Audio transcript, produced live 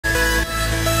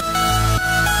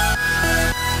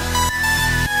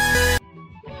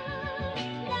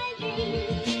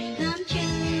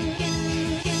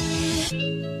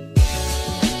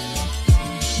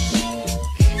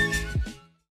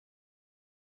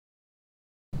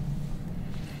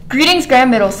Greetings, Graham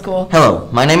Middle School. Hello,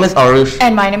 my name is Arush.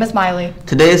 And my name is Miley.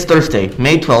 Today is Thursday,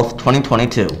 May 12th,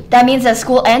 2022. That means that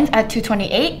school ends at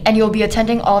 2:28 and you'll be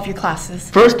attending all of your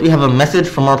classes. First, we have a message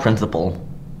from our principal.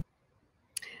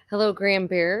 Hello, Graham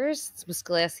Bears. It's Miss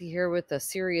Glassy here with a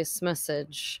serious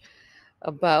message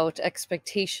about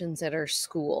expectations at our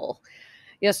school.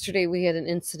 Yesterday, we had an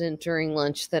incident during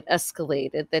lunch that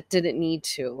escalated that didn't need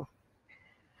to.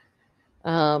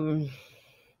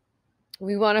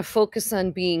 We want to focus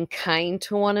on being kind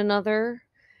to one another,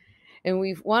 and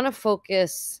we want to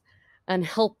focus on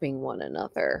helping one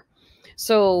another.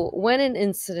 So when an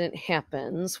incident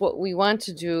happens, what we want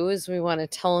to do is we want to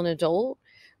tell an adult,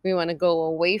 we want to go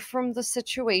away from the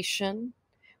situation.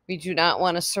 We do not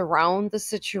want to surround the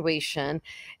situation,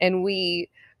 and we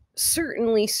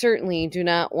certainly do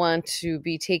not want to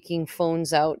be taking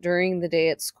phones out during the day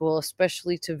at school,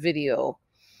 especially to video.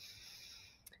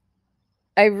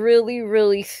 I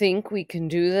really think we can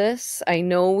do this. I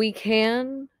know we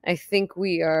can. I think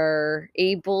we are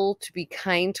able to be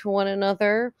kind to one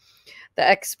another. The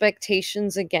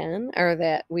expectations, again, are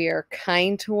that we are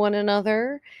kind to one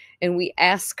another and we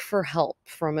ask for help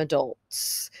from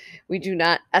adults. We do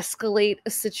not escalate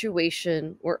a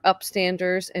situation. We're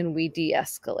upstanders and we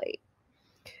de-escalate.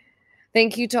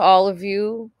 Thank you to all of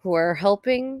you who are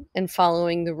helping and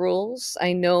following the rules.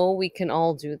 I know we can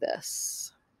all do this.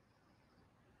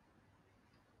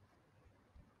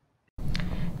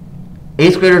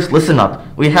 8th graders, listen up.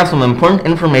 We have some important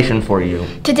information for you.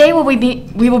 Today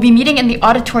we will be meeting in the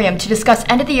auditorium to discuss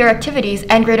end-of-the-year activities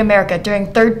and Great America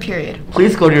during third period.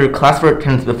 Please go to your class for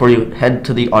attendance before you head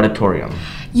to the auditorium.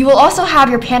 You will also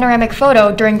have your panoramic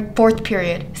photo during fourth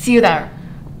period. See you there.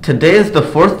 Today is the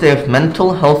 4th day of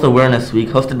Mental Health Awareness Week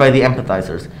hosted by the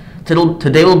Empathizers.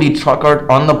 Today will be chalk art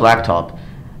on the blacktop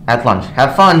at lunch.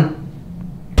 Have fun!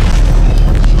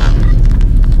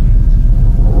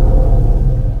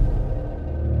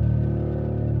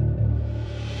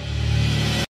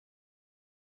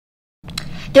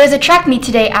 There is a track meet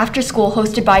today after school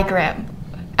hosted by Graham,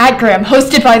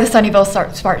 hosted by the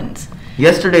Sunnyvale Spartans.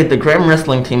 Yesterday, the Graham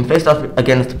wrestling team faced off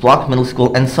against Block Middle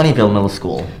School and Sunnyvale Middle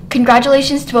School.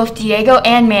 Congratulations to both Diego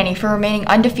and Manny for remaining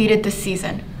undefeated this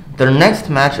season. Their next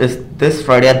match is this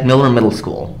Friday at Miller Middle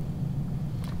School.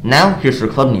 Now, here's your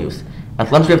club news.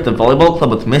 At lunch, we have the volleyball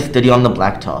club with Miss Diddy on the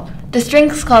blacktop. The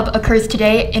Strings Club occurs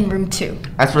today in room 2.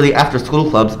 As for the after-school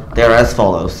clubs, they are as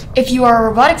follows. If you are a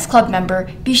robotics club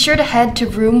member, be sure to head to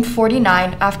room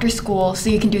 49 after school so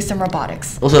you can do some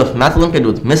robotics. Also have Math Olympiad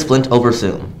with Miss Flint over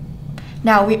Zoom.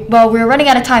 Now, we're running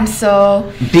out of time, so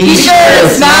be sure to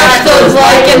smash those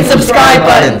like and subscribe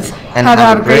buttons. And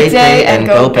have a great day and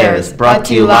go Bears. Brought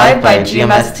to you live by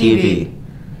GMSTV.